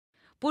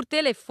Por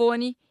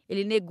telefone,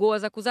 ele negou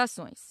as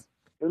acusações.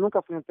 Eu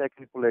nunca fui um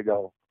técnico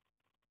legal.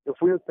 Eu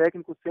fui um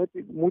técnico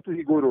sempre muito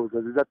rigoroso,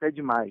 às vezes até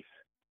demais.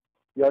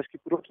 E acho que,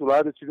 por outro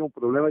lado, eu tive um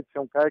problema de ser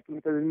um cara que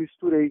muitas vezes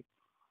misturei,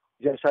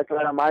 de achar que eu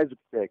era mais do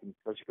que técnico.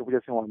 Eu achei que eu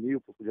podia ser um amigo,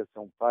 que eu podia ser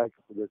um pai, que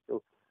eu podia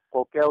ser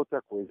qualquer outra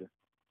coisa.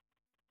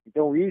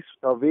 Então isso,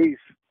 talvez,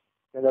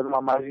 tenha dado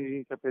uma margem de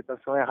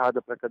interpretação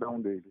errada para cada um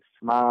deles.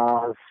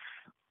 Mas,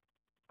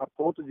 a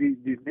ponto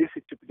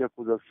desse tipo de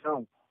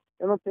acusação,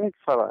 eu não tenho o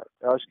que falar.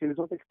 Eu acho que eles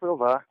vão ter que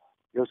provar.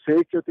 Eu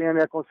sei que eu tenho a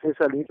minha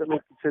consciência limpa no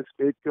que diz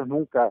respeito, que eu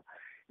nunca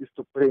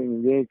estuprei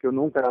ninguém, que eu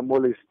nunca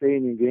molestei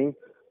ninguém,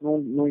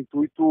 no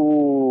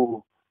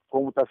intuito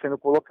como está sendo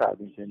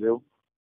colocado, entendeu?